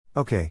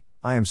Okay,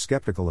 I am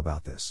skeptical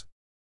about this.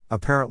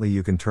 Apparently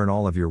you can turn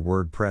all of your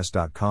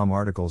WordPress.com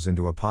articles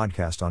into a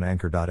podcast on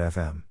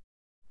Anchor.fm.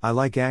 I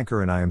like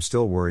Anchor and I am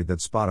still worried that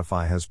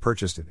Spotify has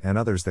purchased it and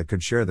others that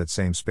could share that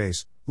same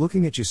space,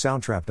 looking at you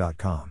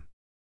Soundtrap.com.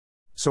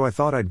 So I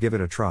thought I'd give it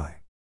a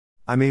try.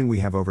 I mean, we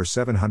have over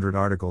 700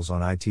 articles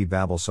on IT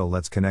Babel, so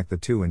let's connect the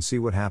two and see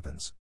what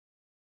happens.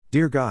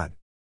 Dear God.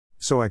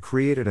 So I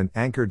created an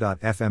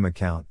Anchor.fm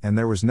account and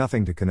there was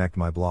nothing to connect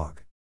my blog.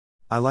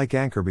 I like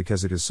Anchor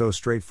because it is so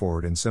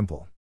straightforward and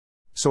simple.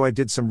 So I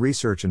did some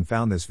research and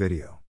found this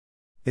video.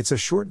 It's a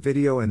short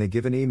video and they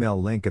give an email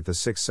link at the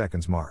 6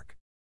 seconds mark.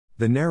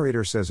 The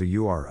narrator says a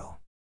URL.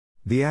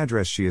 The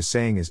address she is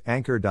saying is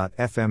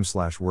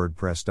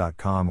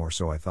anchor.fm/wordpress.com, or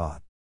so I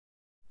thought.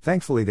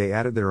 Thankfully they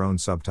added their own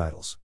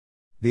subtitles.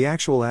 The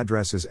actual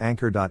address is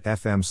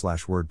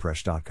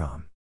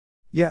anchor.fm/wordpress.com.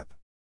 Yep.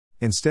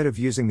 Instead of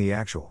using the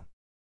actual,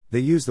 they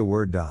use the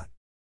word dot.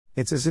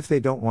 It's as if they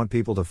don't want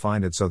people to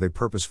find it, so they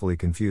purposefully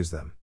confuse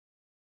them.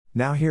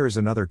 Now here is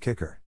another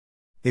kicker.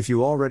 If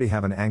you already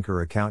have an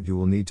Anchor account, you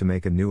will need to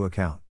make a new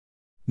account.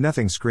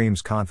 Nothing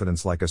screams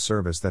confidence like a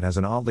service that has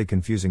an oddly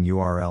confusing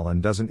URL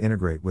and doesn't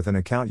integrate with an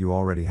account you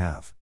already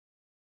have.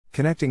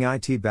 Connecting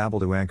IT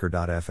Babel to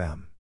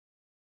Anchor.fm.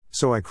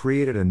 So I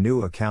created a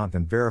new account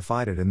and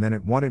verified it, and then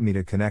it wanted me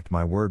to connect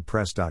my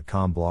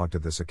WordPress.com blog to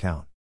this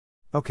account.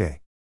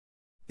 Okay.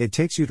 It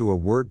takes you to a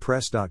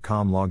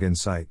WordPress.com login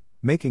site,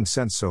 making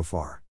sense so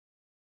far.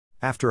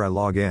 After I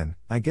log in,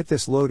 I get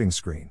this loading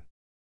screen.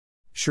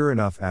 Sure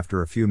enough,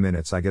 after a few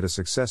minutes I get a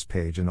success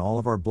page and all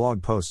of our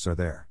blog posts are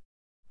there.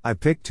 I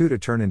picked 2 to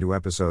turn into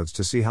episodes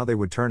to see how they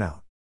would turn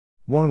out.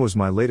 One was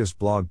my latest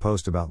blog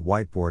post about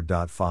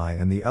whiteboard.fi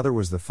and the other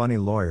was the funny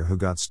lawyer who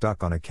got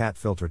stuck on a cat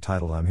filter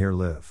titled I'm Here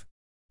Live.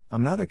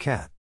 I'm not a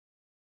cat.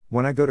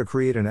 When I go to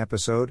create an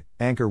episode,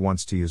 Anchor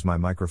wants to use my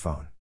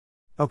microphone.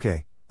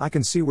 Okay, I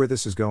can see where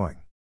this is going.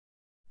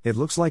 It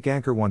looks like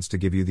Anchor wants to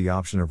give you the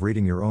option of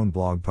reading your own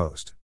blog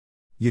post.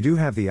 You do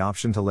have the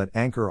option to let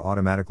Anchor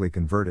automatically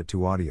convert it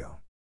to audio.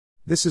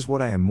 This is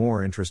what I am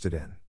more interested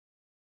in.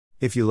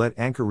 If you let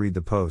Anchor read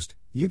the post,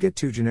 you get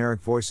 2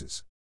 generic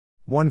voices.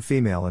 One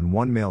female and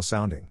one male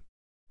sounding.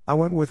 I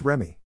went with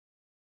Remy.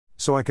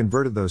 So I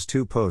converted those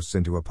 2 posts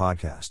into a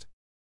podcast.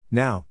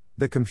 Now,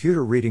 the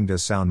computer reading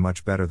does sound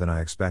much better than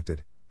I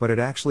expected, but it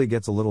actually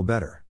gets a little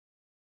better.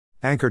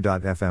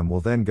 Anchor.fm will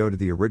then go to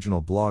the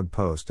original blog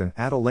post and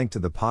add a link to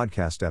the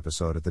podcast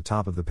episode at the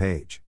top of the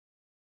page.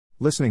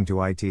 Listening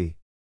to IT.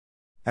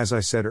 As I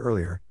said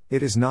earlier,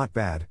 it is not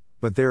bad,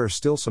 but there are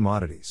still some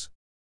oddities.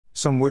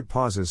 Some word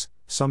pauses,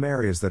 some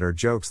areas that are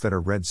jokes that are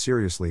read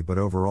seriously, but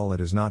overall it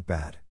is not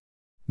bad.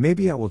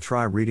 Maybe I will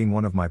try reading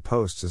one of my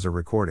posts as a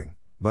recording,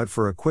 but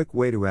for a quick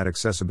way to add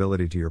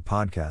accessibility to your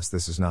podcast,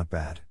 this is not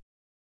bad.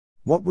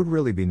 What would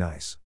really be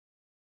nice?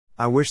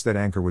 I wish that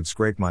Anchor would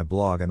scrape my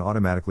blog and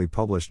automatically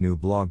publish new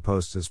blog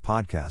posts as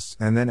podcasts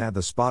and then add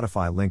the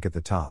Spotify link at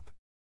the top.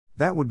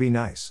 That would be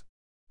nice.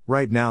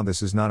 Right now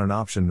this is not an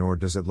option, nor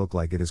does it look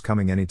like it is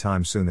coming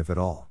anytime soon, if at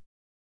all.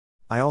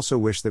 I also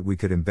wish that we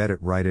could embed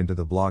it right into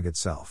the blog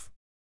itself.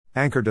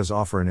 Anchor does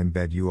offer an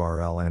embed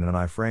URL and an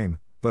iframe,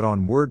 but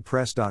on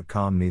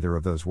WordPress.com neither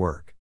of those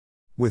work.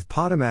 With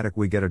Podomatic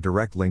we get a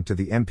direct link to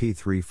the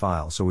MP3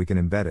 file so we can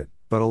embed it,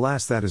 but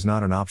alas, that is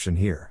not an option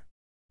here.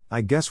 I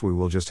guess we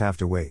will just have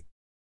to wait.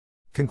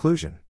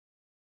 Conclusion.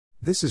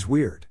 This is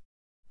weird.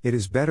 It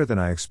is better than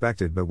I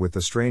expected, but with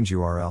the strange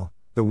URL,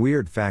 the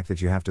weird fact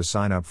that you have to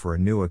sign up for a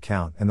new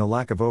account, and the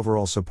lack of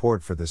overall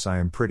support for this, I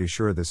am pretty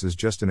sure this is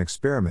just an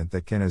experiment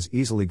that can as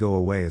easily go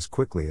away as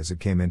quickly as it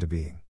came into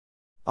being.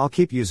 I'll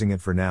keep using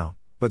it for now,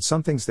 but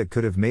some things that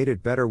could have made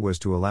it better was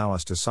to allow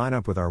us to sign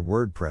up with our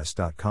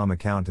WordPress.com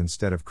account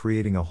instead of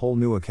creating a whole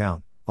new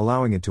account,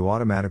 allowing it to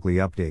automatically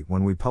update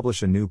when we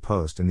publish a new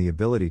post, and the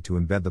ability to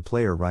embed the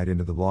player right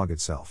into the blog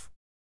itself.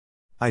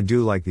 I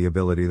do like the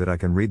ability that I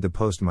can read the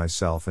post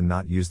myself and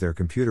not use their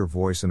computer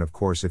voice, and of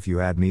course if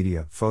you add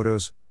media,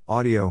 photos,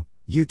 audio,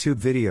 YouTube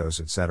videos,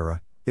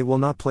 etc., it will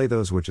not play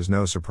those, which is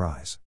no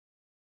surprise.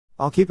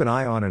 I'll keep an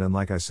eye on it, and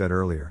like I said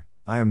earlier,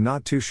 I am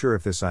not too sure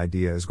if this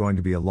idea is going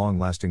to be a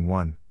long-lasting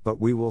one,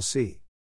 but we will see.